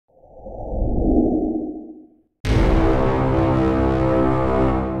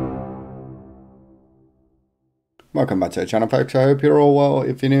Welcome back to the channel, folks. I hope you're all well.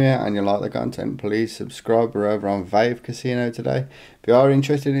 If you're new here and you like the content, please subscribe. We're over on Vave Casino today. If you are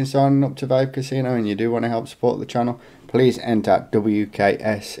interested in signing up to Vave Casino and you do want to help support the channel, please enter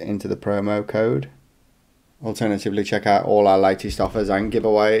WKS into the promo code. Alternatively, check out all our latest offers and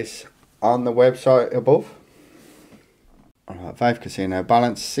giveaways on the website above. Alright, Vave Casino,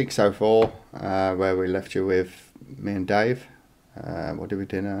 balance 604, where we left you with me and Dave. What did we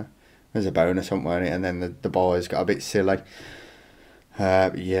do now? There's a bonus, weren't it? And then the boys got a bit silly.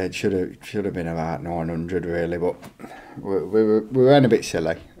 Yeah, it should have been about 900 really, but we went a bit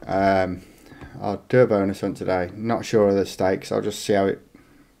silly. I'll do a bonus hunt today. Not sure of the stakes. I'll just see how it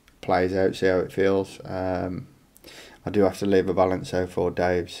plays out, see how it feels. I do have to leave a balance out for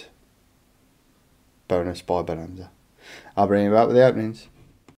Dave's bonus by Bonanza. I'll bring you back with the openings.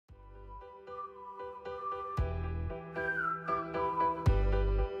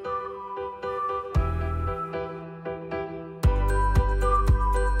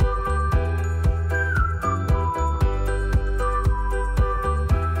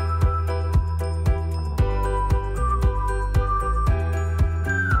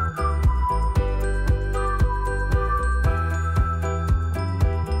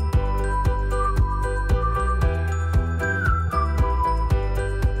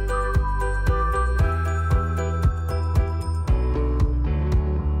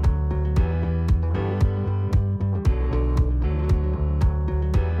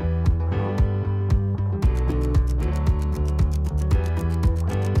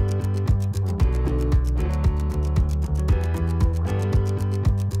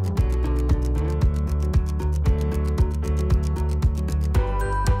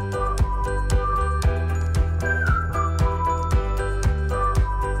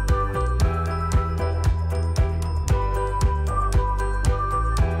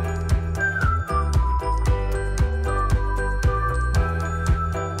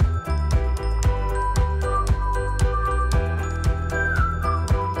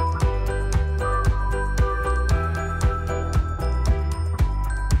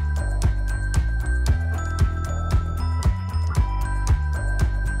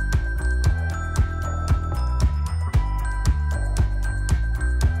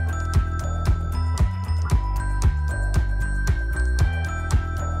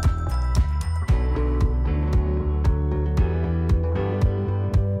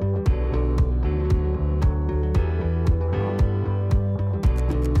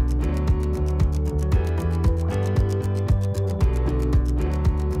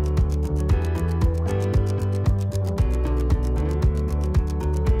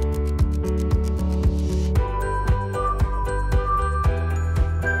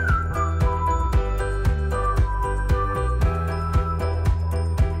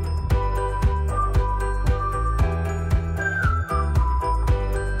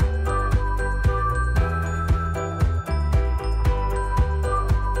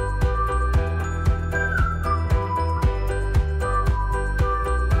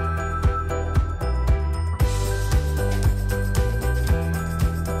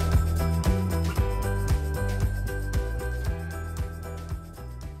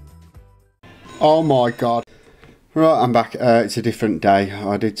 Oh my god. Right, I'm back. It's a different day.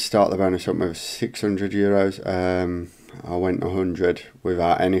 I did start the bonus up with €600. I went 100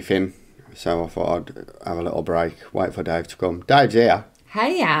 without anything. So I thought I'd have a little break, wait for Dave to come. Dave's here.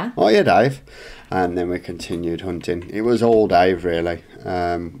 Hiya. Oh yeah, Dave. And then we continued hunting. It was all Dave really.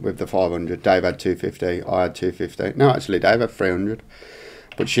 With the 500. Dave had 250. I had 250. No, actually Dave had 300.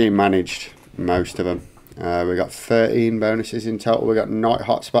 But she managed most of them. We got 13 bonuses in total. We got night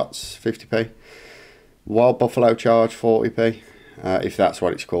hotspots, 50p. Wild Buffalo Charge, 40p. If that's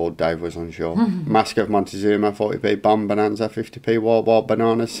what it's called, Dave was unsure. Mask of Montezuma, 40p. Bomb Bonanza, 50p. Wild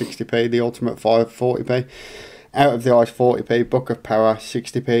Bananas, 60p. The Ultimate 5, 40p. Out of the Ice, 40p. Book of Power,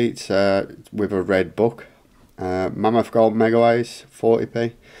 60p. It's with a red book. Mammoth Gold Megaways,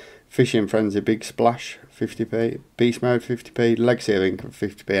 40p. Fishing Frenzy Big Splash, 50p. Beast Mode, 50p. Legacy of Inca,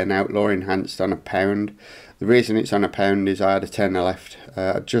 50p. And Outlaw Enhanced on £1. The reason it's on £1 is I had a tenner left.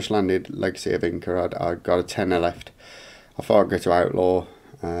 I just landed Legacy of Inca. I got a tenner left. I thought I'd go to Outlaw,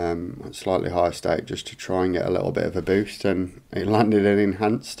 at slightly higher stake, just to try and get a little bit of a boost, and it landed an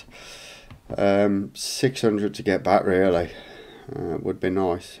Enhanced. 600 to get back really. Would be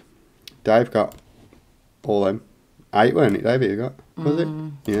nice. Dave got all them. 8, weren't it, Dave? You got? Was it?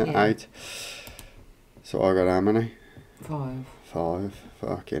 Yeah, 8. So I got how many? 5. 5.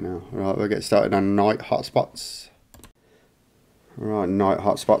 Fucking hell. Right, we'll get started on night hotspots. Right, night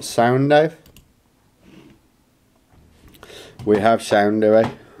hotspots. Sound, Dave? We have sound, do we?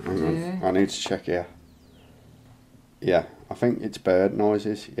 Hang on. I need to check here. Yeah, I think it's bird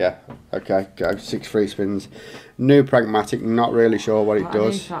noises. Yeah, okay, go. 6 free spins. New pragmatic, not really sure what it What does.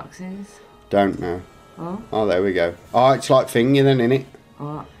 are these boxes? Don't know. Oh. Oh, there we go. Oh, it's like thingy then, innit?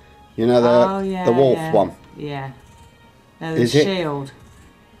 What? You know the wolf one? Yeah. No, the Is it? shield.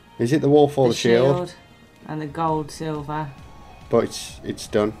 Is it the wolf or the shield? And the gold, silver. But it's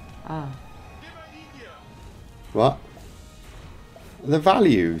done. Oh. What? The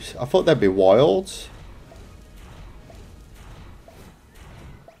values? I thought they'd be wilds.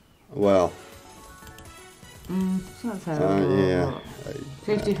 Well. It's not terrible. Yeah.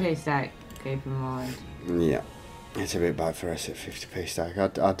 50p stack, keep in mind. Yeah. It's a bit bad for us at 50p stack.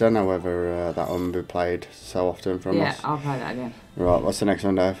 I don't know whether that one will be played so often from us. Yeah, I'll play that again. Right, what's the next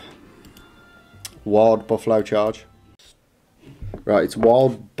one, Dave? Wild Buffalo Charge. Right, it's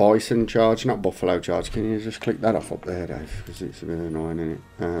Wild Bison Charge, not Buffalo Charge. Can you just click that off up there, Dave? Because it's a bit annoying,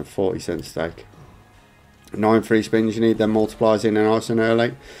 isn't it? 40 cent stake. 9 free spins, you need them multipliers in and nice and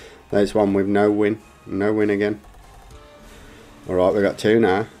early. There's one with no win. No win again. Alright, we've got 2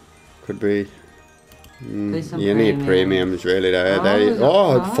 now. Could be... you need premiums really there.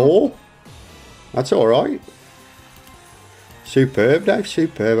 Oh, 4? That's alright. Superb, Dave.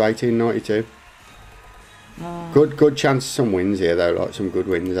 Superb, 1892. Good chance of some wins here though, like some good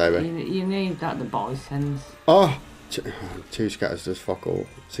wins over. You need that, the Bisons. Oh, 2 scatters does fuck all.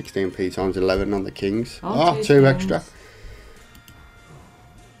 16p times 11 on the Kings. Oh, 2 extra.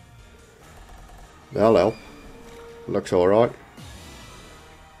 That'll help. Looks alright.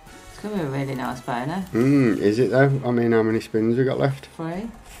 It's going to be a really nice bonus. Is it though? I mean, how many spins we got left? 3.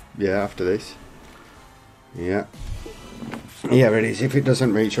 Yeah, after this. Yeah. Yeah, it is. If it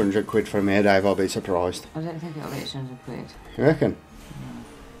doesn't reach 100 quid from here, Dave, I'll be surprised. I don't think it'll reach 100 quid. You reckon?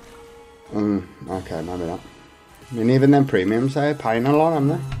 Okay, maybe not. I mean, even them premiums, they're paying a lot, aren't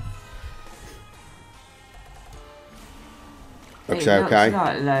they? Looks okay. Looks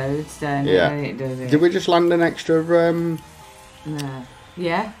like loads, don't it? Yeah. It does it. Did we just land an extra... No.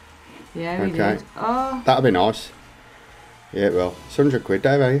 Yeah. Yeah, we did. Oh. That'll be nice. Yeah, it will. It's 100 quid,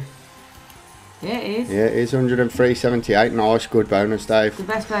 Dave, are you? Yeah, it is. Yeah, it is 103.78. Nice, good bonus, Dave. The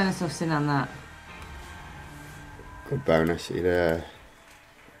best bonus I've seen on that. Good bonus. It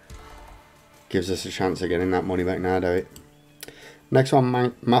gives us a chance of getting that money back now, do it? Next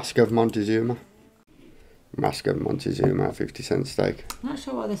one, Mask of Montezuma. Mask of Montezuma, 50 cent stake. I'm not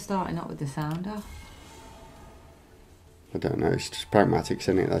sure why they're starting up with the sounder. I don't know, it's just pragmatics,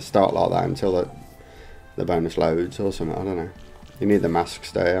 isn't it? They start like that until the bonus loads or something, I don't know. You need the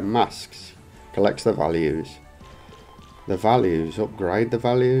masks there. Masks. Collects the values. The values, upgrade the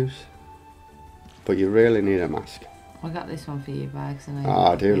values. But you really need a mask. I got this one for you, Bags.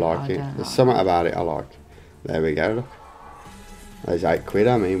 I do like it. There's something about it I like. There we go, look. There's 8 quid.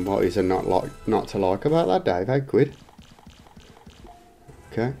 I mean, what is there not to like about that, Dave? 8 quid.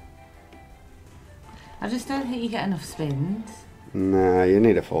 Okay. I just don't think you get enough spins. Nah, you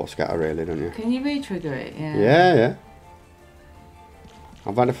need a 4 scatter really, don't you? Can you re-trigger it? Yeah. Yeah.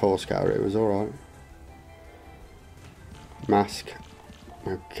 I've had a 4 scatter, it was alright. Mask.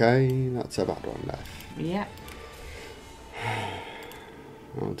 Okay, that's a bad one, Dave. Yeah.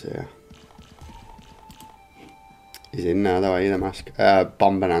 Oh dear. He's in now though, are you, the mask?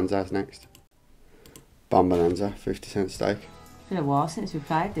 Bonanza's next. Bonanza, 50 cent stake. It's been a while since we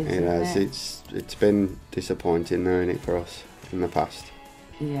played this. It has. It's been disappointing though, innit, for us in the past.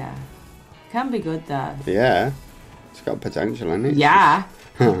 Yeah. Can be good though. Yeah. It's got potential, hasn't it? Yeah.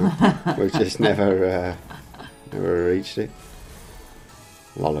 We've just never reached it.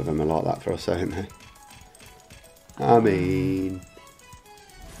 A lot of them are like that for us, aren't they? I mean...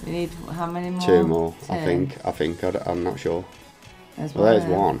 We need how many more? 2 more, 2. I think. I'm not sure. There's well, there's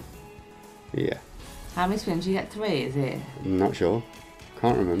 1. Yeah. How many spins? You get 3, is it? I'm not sure.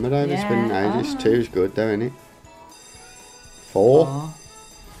 Can't remember though. Yeah. It's been ages. 2's good though, isn't it? 4. 4.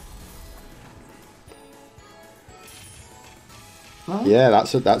 Oh. Yeah,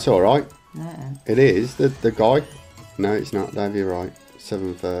 that's all right. Yeah. It is the guy. No, it's not. Dave, you're right.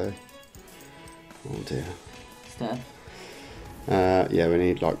 730. Oh dear. Stuff. Yeah, we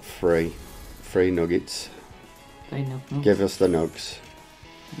need like 3 nuggets. 3 nuggets. Give us the nugs.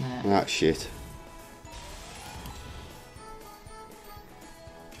 No. That's shit.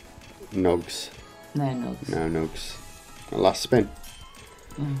 Nugs. No nugs. No nugs. Last spin.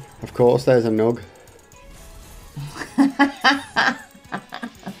 Of course, there's a nug.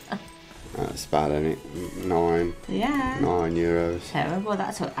 That's bad, isn't it? 9. Yeah. 9 euros. Terrible.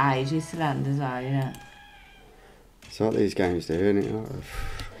 That's what ages to land as well, you know. That's what these games do, isn't it? Oh,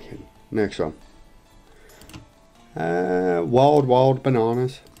 next one. Wild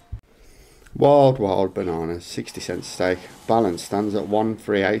Bananas. Wild bananas, 60-cent steak. Balance stands at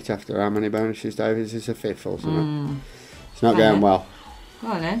 138 after how many bonuses, Dave? Is this a fifth or something? It's not going well. Go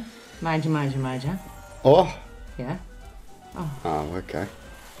on then. Major. Oh! Yeah. Oh, okay.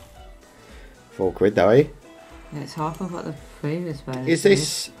 £4 though, eh? It's half of what the previous bonus Is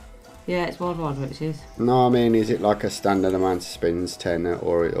this... Yeah, it's wild riches. No, I mean, is it like a standard amount of spins, 10,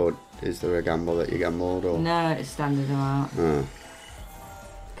 or is there a gamble that you gambled, or...? No, it's standard amount. Oh.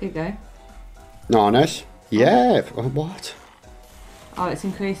 Keep going. Nice. Yeah. What? Oh, it's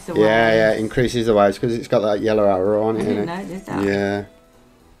increased the waves. Yeah, it increases the waves because it's got that yellow arrow on it, I didn't innit? know it did that. Yeah.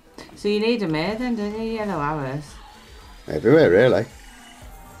 So you need them here then, don't you? Yellow arrows. Everywhere, really.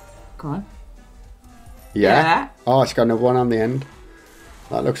 Go on. Yeah. Oh, it's got another one on the end.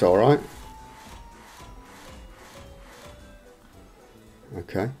 That looks alright.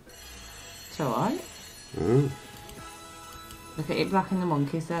 Okay. It's alright. Oh. Look at it, black and the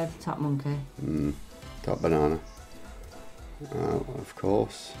monkeys there, the top monkey. Top banana. Oh, of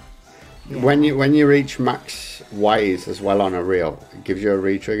course. Yeah. When you reach max ways as well on a reel, it gives you a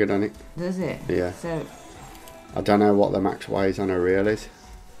re-trigger, doesn't it? Does it? Yeah. So I don't know what the max ways on a reel is.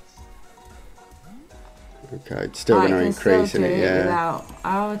 Okay, it's still going to increase in it, yeah. Without...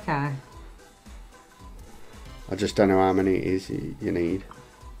 Oh, okay. I just don't know how many it is you need.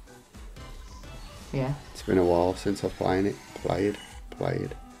 Yeah. It's been a while since I've played it. Played.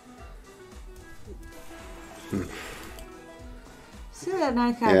 Still an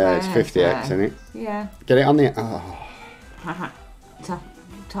okay Yeah, it's bonus 50x, there. isn't it? Yeah. Get it on the... Oh,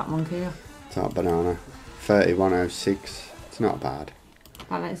 Top monkey. top banana. 3106. It's not bad.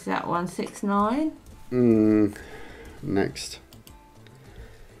 Balance that 169. Next.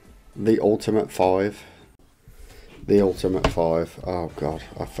 The Ultimate 5. The Ultimate 5. Oh, God.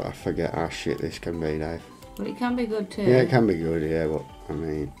 I forget how shit this can be, Dave. But it can be good too. Yeah, it can be good, yeah, but, I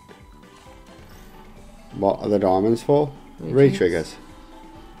mean... What are the diamonds for? Re-triggers.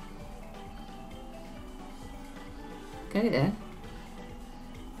 Get it then.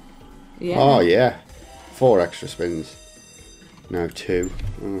 Yeah. Oh, yeah. 4 extra spins. No, 2.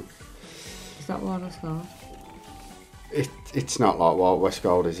 Oh. Is that Wild West Gold? It's not like Wild West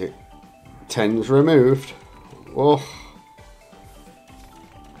Gold, is it? 10's removed. Oh.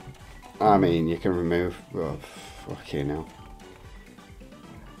 I mean, you can remove... Oh, fucking hell.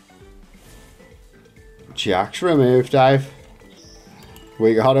 Jack's removed, Dave.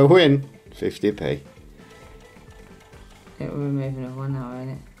 We got a win. 50p. We're removing another one now, isn't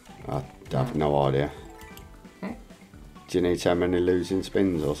it? I have no idea. Okay. Do you need so many losing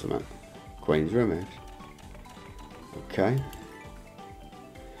spins or something? Queen's removed. Okay.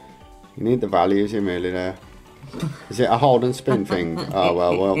 You need the values in really there. Is it a hold and spin thing? Oh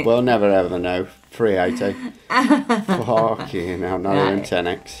well, we'll never ever know. 380. Fucking hell, not even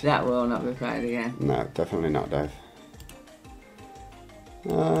 10x. That will not be played again. No, definitely not, Dave.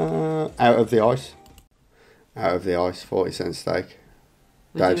 Out of the ice. Out of the ice, 40-cent steak.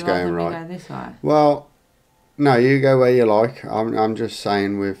 Dave's going right. Go this way? Well, no, you go where you like. I'm just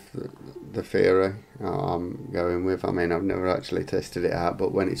saying with the theory I'm going with. I mean, I've never actually tested it out,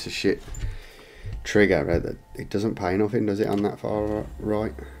 but when it's a shit trigger, it doesn't pay nothing, does it, on that far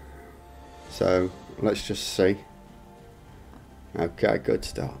right? So let's just see. Okay, good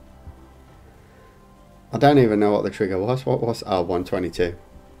start. I don't even know what the trigger was. What was? Oh, 122.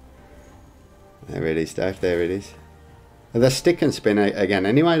 There it is, Dave. There it is. They stick and spin again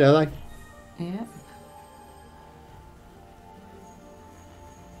anyway, don't they? Yeah.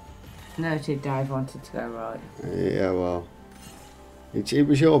 Noted Dave wanted to go right. Yeah, well. It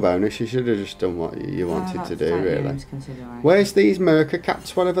was your bonus. You should have just done what you wanted to do, really. Where's these Merca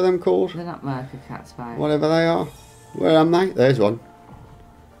cats, whatever them called? They're not Merca cats, babe. Whatever they are. Where am they? There's one.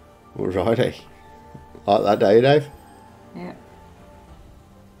 Alrighty. Like that day, Dave? Yeah.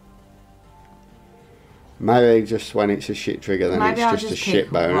 Maybe just when it's a shit trigger, then Maybe it's just a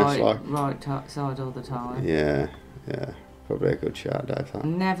shit bonus. Right side all the time. Yeah. Probably a good shot, Dave. That.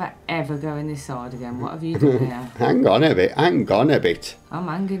 Never ever go in this side again. What have you done here? Hang on a bit. I'm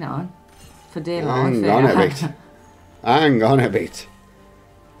hanging on. For dear life. Hang on a bit. Hang on a bit.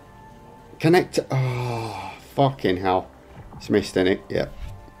 Connect. Oh, fucking hell. It's missed, innit? Yep.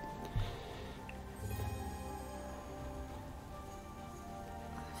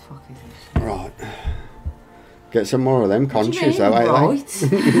 Fuck is this? Right. Get some more of them conches, though, right?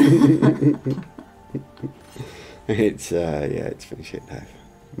 It's it's finished it, Dave.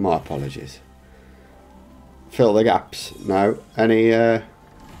 My apologies. Fill the gaps. No. Any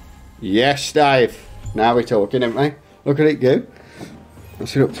yes, Dave. Now we're talking, aren't we? Look at it go.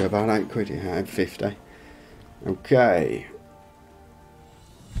 That's it up to about £8, yeah, 50. Okay.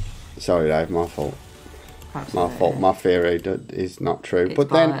 Sorry, Dave, my fault. My Absolutely. fault. My theory is not true. It's But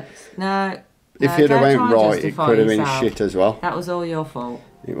then, bollocks. No. if you'd have don't went try and right, it justify could have been yourself. shit as well. That was all your fault.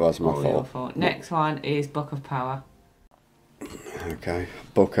 It was my All your fault. fault. Next one is Book of Power. Okay,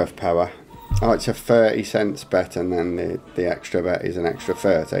 Book of Power. Oh, it's a 30 cents bet, and then the extra bet is an extra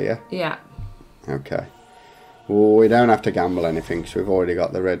 30, yeah? Yeah. Okay. Well, we don't have to gamble anything, because we've already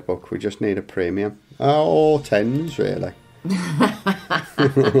got the red book. We just need a premium. Oh, tens, really.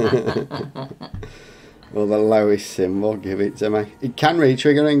 Well, the lowest symbol, give it to me. It can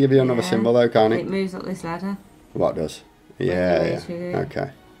re-trigger and give you another symbol, though, can't it? It moves up this ladder. What does? When Yeah, you yeah. re-trigger.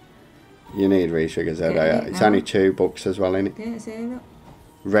 Okay. You need re-triggers, though, Yeah, don't you? It's no. only 2 books as well, innit? Yeah, see, look.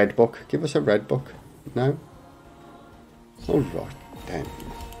 Red book. Give us a red book. No? All right, then.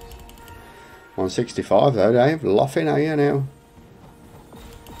 165 though, Dave. Laughing at you now.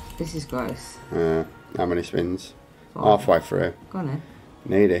 This is gross. How many spins? 5. Halfway through. Go on then.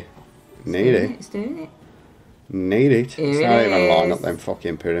 Need it. Need it. It's doing it. Need it. Here It's it not even line is. up them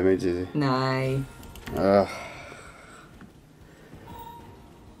fucking pyramids, is it? No. Ugh.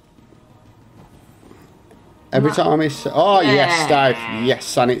 Every time he's... Oh, yes, Dave.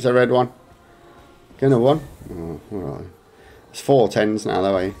 Yes, and it's a red one. Gonna one. Oh, alright. It's 4 tens now,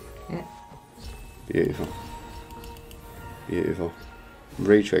 though, eh? Yeah. Beautiful. Beautiful.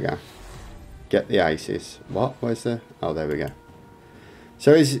 Re-trigger. Get the aces. What? Where's the... Oh, there we go.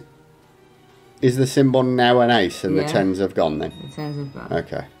 So is the symbol now an ace and the tens have gone then? The tens have gone.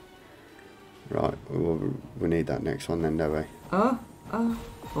 Okay. Right. Well, we need that next one then, don't we? Oh.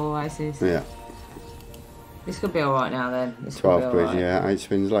 4 aces. Yeah. This could be alright now then. This 12 could be quid, alright. yeah. 8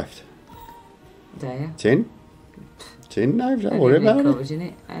 spins left. There you. It's in. It's in, no, don't worry about it. Coverage in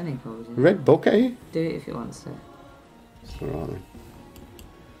it. I need coverage in it. Red book, eh? Do it if it wants to. Alright then.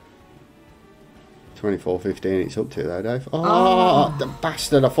 24.15 it's up to though, Dave. Oh, the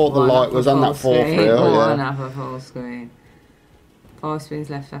bastard. I thought the light was on that 4 screen. thrill, One yeah. up a full screen. 5 spins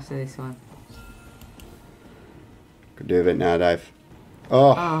left after this one. Could do with it now, Dave.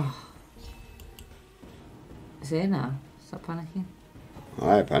 Oh, Oh. It's here now. Stop panicking.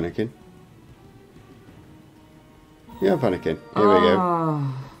 I ain't panicking. You're panicking. Here we go.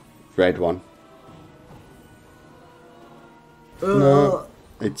 Oh. Red one. No,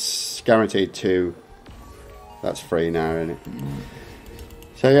 it's guaranteed 2. That's 3 now, isn't it?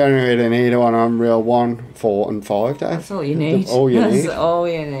 So you only really need one Unreal 1, 4 and 5, Dave. That's all you need. All you need. That's all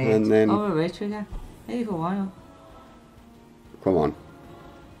you need. And then... Oh, a red trigger. Hey, for a while. Come on.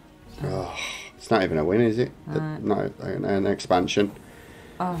 Oh, it's not even a win, is it? No. An expansion.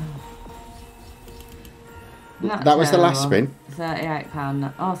 Oh. That was the last spin.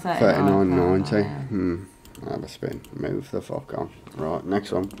 £38. Oh, £39.90. Have a spin. Move the fuck on. Right,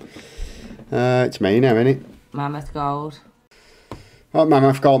 next one. It's me now, innit? Mammoth gold. Right,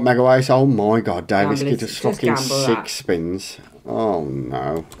 Mammoth Gold Megaways. Oh my god, Davis Gamble gives it. us Just fucking gamble 6 that. spins. Oh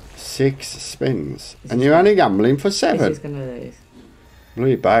no. 6 spins. And you're only gambling for 7. This is going to lose.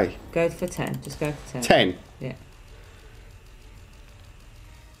 Louis Bay. Go for 10. Just go for 10. 10. Yeah.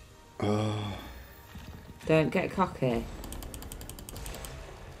 Oh. Don't get cocky.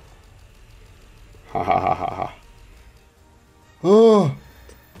 Ha ha ha ha ha. Oh.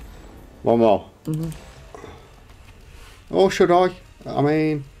 One more. Oh, should I? I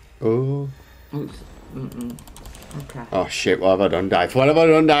mean, oh. Oops. Okay. Oh shit, what have I done, Dave? What have I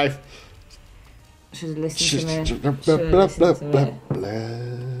done, Dave? Should have listened to me. Should have listened to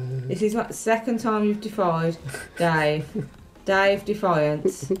me. This is like the second time you've defied Dave. Dave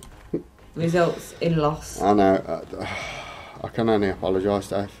defiance results in loss. I know. I can only apologise,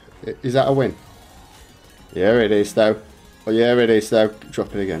 Dave. Is that a win? Yeah, it is, though. Oh, yeah, it is, though.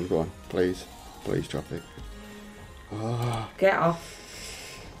 Drop it again. Go on, please. Please drop it. Oh. Get off.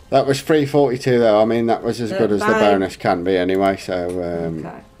 That was 342, though. I mean, that was as good as the bonus can be, anyway. So,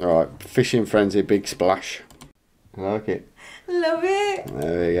 Okay. all right. Fishing Frenzy, Big Splash. I like it. Love it.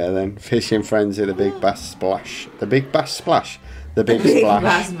 There we go, then. Fishing Frenzy, the Big Bass Splash. The Big Bass Splash. The Big Big Splash.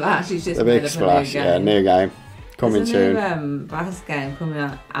 Bass Splash. It's just The made Big up a Splash, new yeah, game. new game. Coming There's soon. a new bass game coming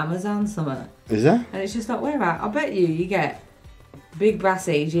out Amazon somewhere. Is there? And it's just like, where at? I bet you get Big Bass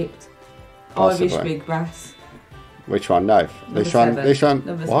Egypt. Possibly. Irish Big Bass. Which one, Dave? Number This one? 7. This one?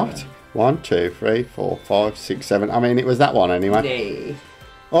 Number What? 7. 1, 2, 3, 4, 5, 6, 7. I mean, it was that one anyway. Yeah.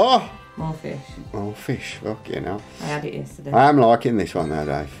 Oh! More fish. Oh, fish. Fuck you know. I had it yesterday. I am liking this one though,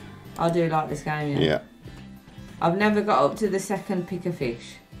 Dave. I do like this game, yeah. Yeah. I've never got up to the second pick a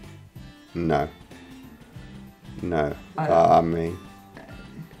fish. No. No. I mean...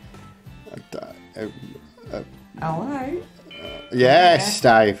 Hello? yes,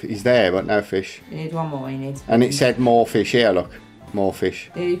 Dave. He's there, but no fish. You need one more, you need to And it said more fish here, look. more fish.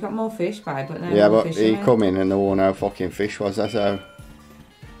 Yeah, you got more fish, babe, but no yeah, more but fish. he come in and there were no fucking fish, was there? So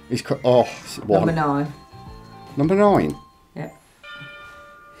he's one. Number 9. Number 9. Yeah.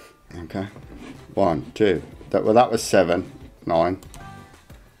 Okay. 1, 2. That was 7, 9.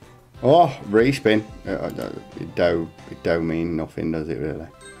 Oh, respin. It don't mean nothing, does it really?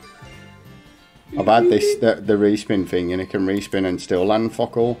 I've had the respin thing, and it can respin and still land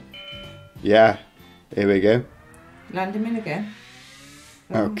fuck all. Yeah. Here we go. Land him in again.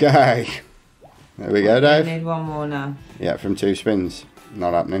 Okay. There we go, Dave. I need one more now. Yeah, from 2 spins.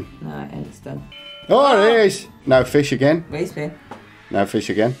 Not happening. No, it's done. Oh, there is. No fish again. Respin. No fish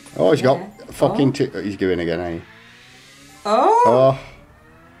again. Oh, he's got fucking he's going again, eh? Oh.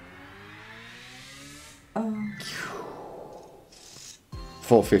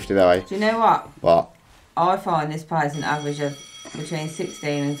 450 though, eh? Do you know what? What? I find this pays an average of between £16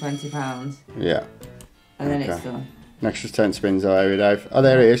 and £20. Yeah. And then it's done. Next is 10 spins away, Dave. Oh,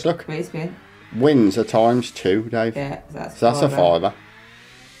 there he is, look. Respin. Wins are ×2, Dave. Yeah, that's a fiver.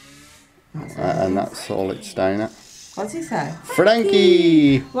 And that's all it's staying at. What did he say?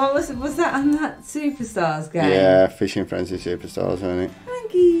 Frankie! What was that on that Superstars game? Yeah, Fishing Frenzy Superstars, wasn't it?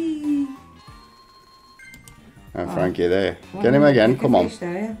 Frankie! And Frankie there. Get him again, come on.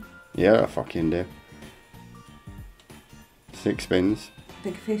 There, yeah, I fucking do. 6 spins.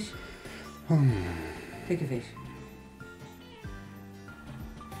 Pick a fish. Pick a fish.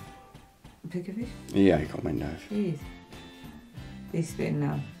 Pick a fish? Yeah, he come in, Dave. Jeez. He's spinning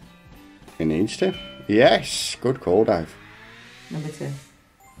now. He needs to. Yes, good call, Dave. Number 2.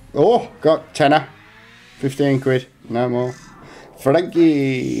 Oh, got tenner. 15 quid, no more.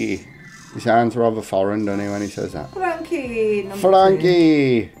 Frankie! He sounds rather foreign, doesn't he, when he says that? Frankie!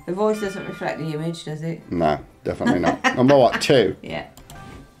 Frankie! 2. The voice doesn't reflect the image, does it? No, definitely not. Number what, 2? Yeah.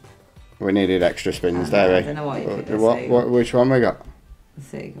 We needed extra spins, Davey. I don't know what you did. Which one we got?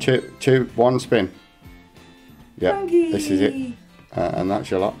 Two, 1 spin. Yep, Frankie. this is it. And that's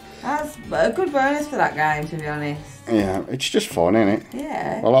your lot. That's a good bonus for that game, to be honest. Yeah, it's just fun, isn't it?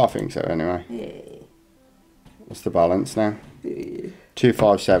 Yeah. Well, I think so, anyway. Yeah. What's the balance now?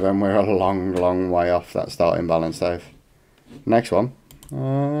 257. We're a long, long way off that starting balance, Dave. Next one.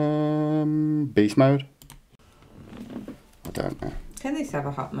 Beast mode. I don't know. Can this have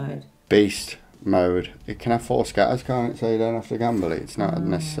a hot mode? Beast mode. It can have 4 scatters, can't it? So you don't have to gamble it. It's not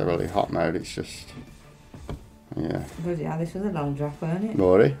necessarily hot mode. It's just, yeah. Bloody hell, this was a long drop, wasn't it?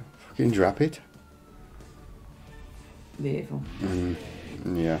 Rory, fucking drop it. Beautiful.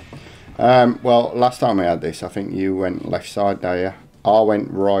 Yeah. Well, last time we had this, I think you went left side there. I went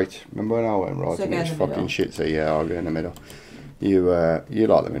right. Remember when I went right? So and it's fucking middle. shit. So yeah, I'll go in the middle. You like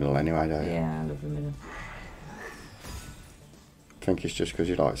the middle anyway, don't you? Yeah, I love the middle. I think it's just because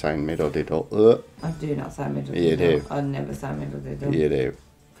you like saying middle diddle. I do not say middle You diddle. do. I never say middle diddle. You do.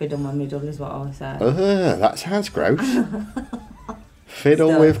 Fiddle my middle is what I say. That sounds gross.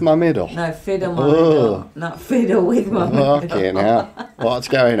 Fiddle with my middle. No, fiddle my middle. Not fiddle with my middle. Okay, now what's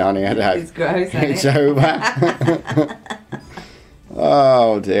going on here, Dave? It's gross, isn't It's it? over.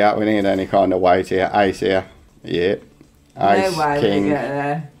 Oh dear, we need any kind of weight here. Ace here. Yeah. Ace, no way king. we get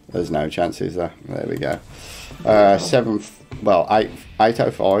there. There's no chances there. There we go.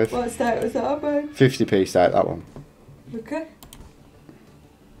 805. What state was that, babe? 50p state, that one. Okay.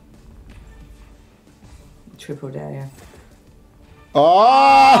 Triple dare, yeah. Oh!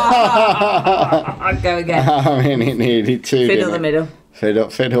 I'll go again. I mean, it needed 2. Fiddle the middle.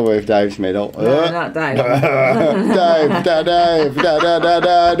 Fiddle with Dave's middle. No, not Dave.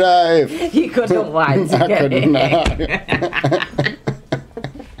 Dave. You couldn't wait to get it.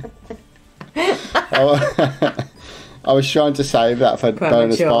 I was trying to save that for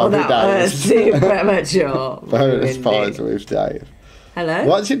bonus part with Dave. Too premature. Bonus part with Dave. Hello?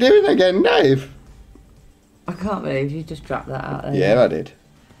 What's he doing again, Dave? I can't believe you just dropped that out there. Yeah, I did.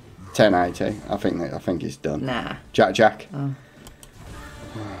 1080. I think it's done. Nah. Jack. Oh.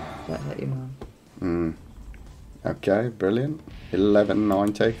 That's what you want. Okay, brilliant.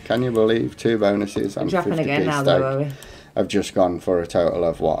 1190. Can you believe 2 bonuses and dropping 50p again now, stake though, are we? have just gone for a total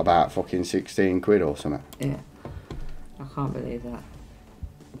of what, about fucking 16 quid or something? Yeah. I can't believe that.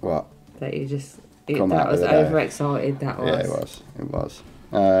 What? That you just... Come that out was with a day. overexcited, that was. Yeah, it was.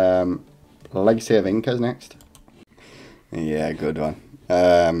 Legacy of Inca's next. Yeah, good one.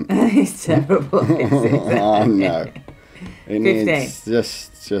 It's terrible. Oh no. It 15. needs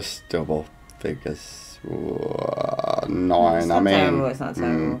just double figures. 9, It's I not mean. terrible, it's not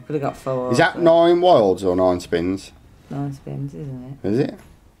terrible. Could have got 4. Is that 9 wilds or 9 spins? 9 spins, isn't Is it?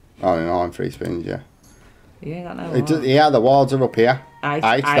 Oh, 9 free spins, yeah. it? You ain't got no wilds. Yeah, the wilds are up here. 8.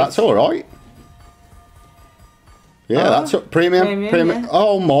 8, that's alright. Yeah, that's up. Premium. Yeah.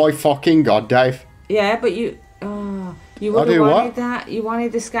 Oh my fucking god, Dave. Yeah, but you would have wanted that. You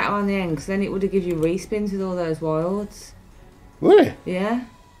wanted the scatter on the end, because then it would have given you respins with all those wilds. Would it? Yeah.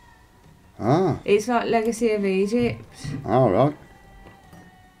 Ah. It's like Legacy of Egypt. Alright.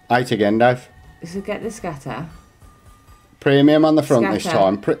 8 again, Dave. So get the scatter. Premium on the front this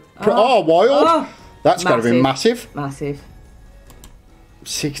time. Oh, wild! Oh, that's got to be massive. Massive.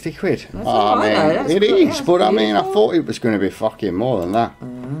 60 quid. That's man, it is, but I mean, I thought it was going to be fucking more than that.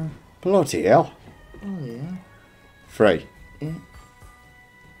 Bloody hell. Oh, yeah. 3. Yeah.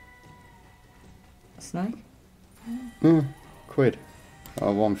 Snake? Quid.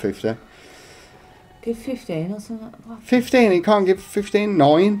 Oh, 150. Give 15 or something. 15? It can't give 15?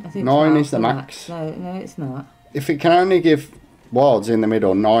 9? 9 is the max. No, it's not. If it can only give wilds in the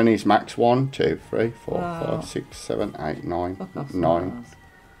middle, 9 is max. 1, 2, 3, 4, 5, 6, 7, 8, 9.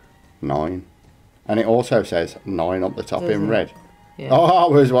 9. And it also says 9 up the top in red. Yeah.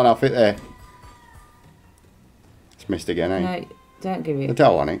 Oh, there's one off it there. It's missed again, eh? No, don't give it. I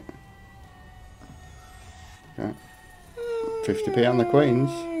don't want it. Okay. 50p on the queens.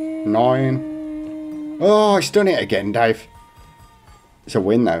 9. Oh, it's done it again, Dave. It's a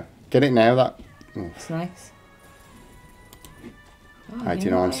win, though. Get it now, that. Snakes.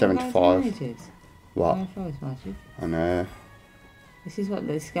 89, 75. What? I know. This is what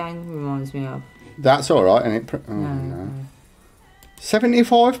this gang reminds me of. That's alright, isn't it? Oh, no.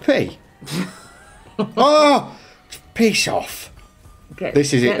 75p? Oh! Piss off.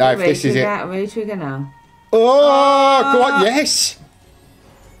 This is it, Dave. This is it. Retrigger now. Oh, go on, yes!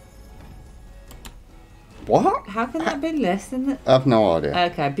 What? How can that be less than that? I've no idea.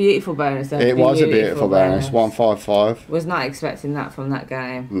 Okay, beautiful bonus. Though. It was a beautiful bonus. 155. Was not expecting that from that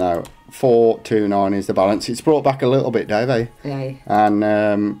game. No. 429 is the balance. It's brought back a little bit, Dave, eh? Yeah. And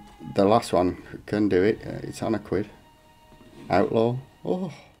the last one can do it. It's on a quid. Outlaw.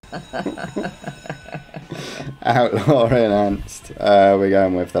 Oh. Outlaw enhanced. We're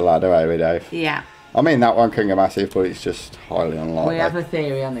going with the ladder, are we, Dave? Yeah. I mean, that one can go massive, but it's just highly unlikely. We have a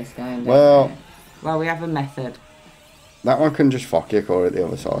theory on this game, well, we have a method. That one can just fuck your core at the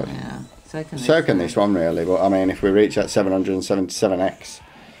other side. Yeah. So can this one, really. But, I mean, if we reach that 777x,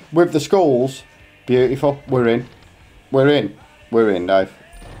 with the skulls, beautiful. We're in. We're in. We're in, Dave.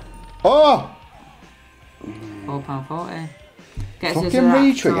 Oh! £4.40. Gets fucking us to that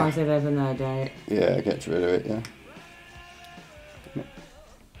retrigger. size of ever no date. Yeah, it gets rid of it, yeah.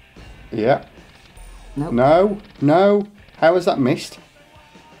 Yeah. Nope. No. How was that missed?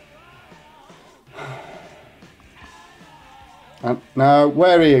 No,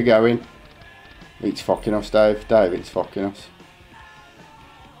 where are you going? It's fucking us, Dave. Dave, it's fucking us.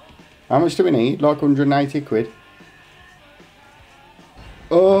 How much do we need? Like 180 quid.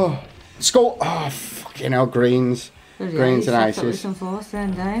 Oh, score! Oh, fucking hell, greens. Greens and aces. Some force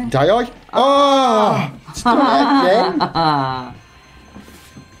then, don't you? Did I? Oh! It's done it again.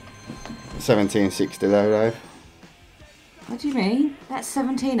 1760 though, Dave. What do you mean? That's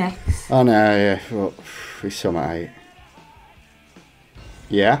 17x. Oh no, yeah. Well, it's some 8.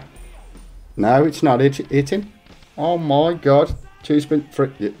 Yeah. No, it's not hitting. Oh my god. 2 spins.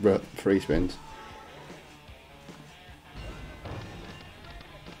 3 spins.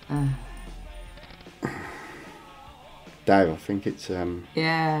 Dave, I think it's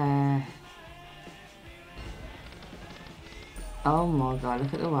yeah. Oh my god,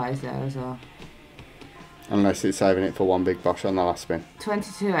 look at the ways there as well. Unless it's saving it for one big bosh on the last spin.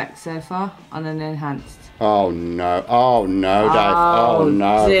 22x so far on an enhanced. Oh no. Oh no, Dave. Oh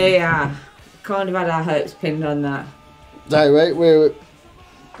no. Dear. Kind of had our hopes pinned on that. Dave, wait, we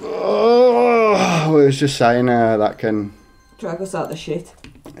was just saying that can drag us out the shit.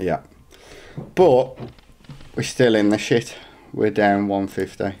 Yeah. But we're still in the shit. We're down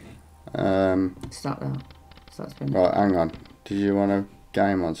 150. Stop that. Stop spinning. Right, hang on. Did you want to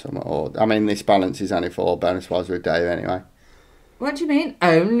game on something? Or I mean, this balance is only 4 bonus-wise with Dave anyway. What do you mean?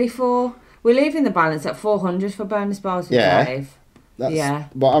 Only 4? We're leaving the balance at 400 for bonus bars with Dave. Yeah.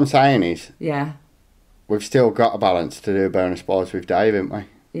 What I'm saying is. Yeah. We've still got a balance to do bonus bars with Dave, haven't we?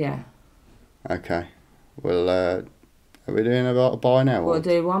 Yeah. Okay. Well, are we doing a buy now? We'll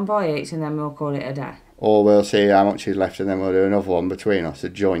do one buy each and then we'll call it a day. Or we'll see how much is left and then we'll do another one between us, a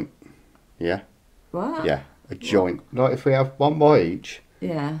joint. Yeah? What? Yeah, a joint. Like if we have one buy each.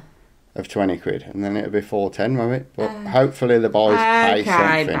 Yeah. Of 20 quid and then it'll be 410, won't it? But hopefully the boys pay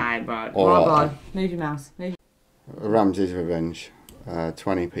something. Okay, bye. Bye. Move your mouse. Ramses Revenge,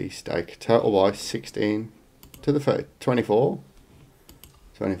 20p stake. Total buy 16 to the 30, 24.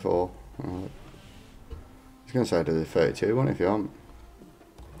 24. Right. I was going to say to the 32 one if you want.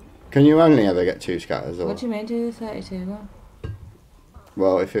 Can you only ever get 2 scatters? Or? What do you mean, do the 32 one?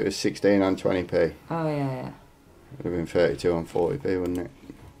 Well, if it was 16 on 20p. Oh, yeah. It would have been 32 on 40p, wouldn't it?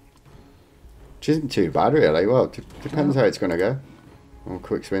 Which isn't too bad, really. Well, depends how it's going to go. Oh,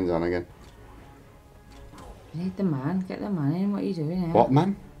 quick spins on again. You need the man. Get the man in. What are you doing here? What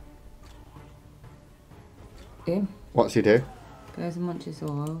man? Him. What's he do? Goes and munches the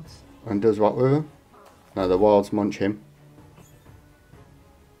wilds. And does what with him? No, the wilds munch him.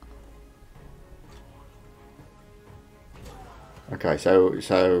 Okay,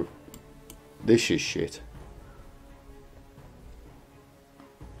 so this is shit.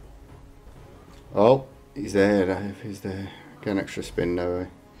 Oh, he's there, Dave. He's there. Get an extra spin, though.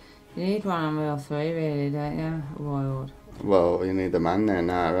 You need one on wheel 3, really, don't you? Wild. Well, you need the man there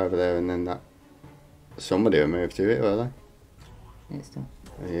now, over there, and then that. Somebody will move to it, will they? It's done.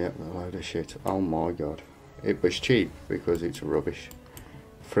 Yeah, a load of shit. Oh my god. It was cheap because it's rubbish.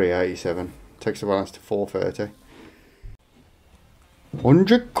 387. Takes the balance to 430.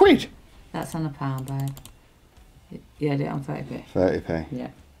 100 quid? That's on a pound, babe. Yeah, do it on 30p. 30p? Yeah.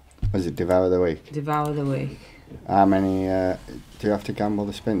 Was it Devour the Week? Devour the Week. How many, do you have to gamble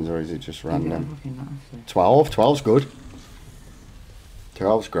the spins or is it just random? Fucking not, 12? 12's good.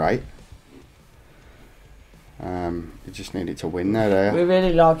 12's great. You just need it to win there, do you? We're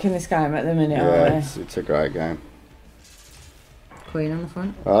really liking this game at the minute, aren't we? It's a great game. Queen on the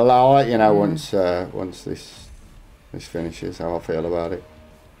front. Well, I'll let you know once this finishes how I feel about it.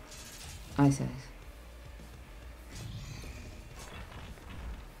 Ice.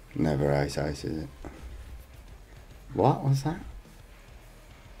 Never ice, is it? What was that?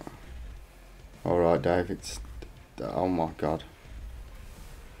 Alright, Dave, it's... Oh my god.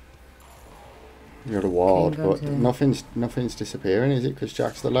 You're a wild, but nothing's disappearing, is it? Because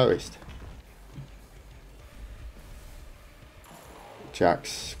Jack's the lowest.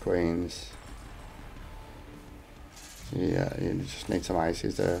 Jacks, queens. Yeah, you just need some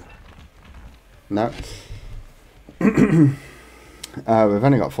aces there. No. We've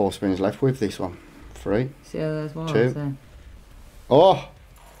only got 4 spins left with this one. 3. See how those wilds 2. then. Oh!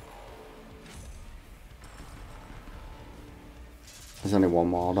 There's only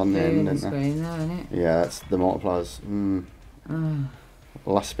 1 wild on the end, isn't there? Screen though, isn't it? Yeah, that's the multipliers.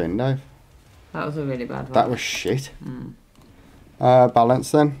 Last spin, Dave. That was a really bad one. That was shit. Balance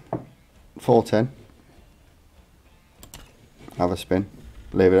then. 410. Have a spin.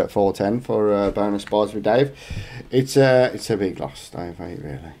 Leave it at 410 for bonus bars with Dave. It's a big loss, Dave,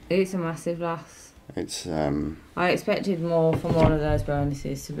 really. It's a massive loss. It's I expected more from one of those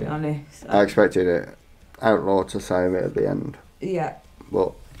bonuses, to be honest. I expected it Outlaw to save it at the end. Yeah.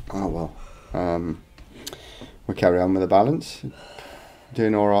 But oh well. We'll carry on with the balance.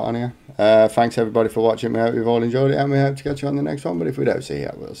 Doing alright on here. Thanks everybody for watching. We hope you've all enjoyed it and we hope to catch you on the next one. But if we don't see you,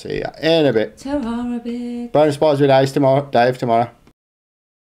 we'll see you in a bit. So horrible. Bonus bars with Dave tomorrow.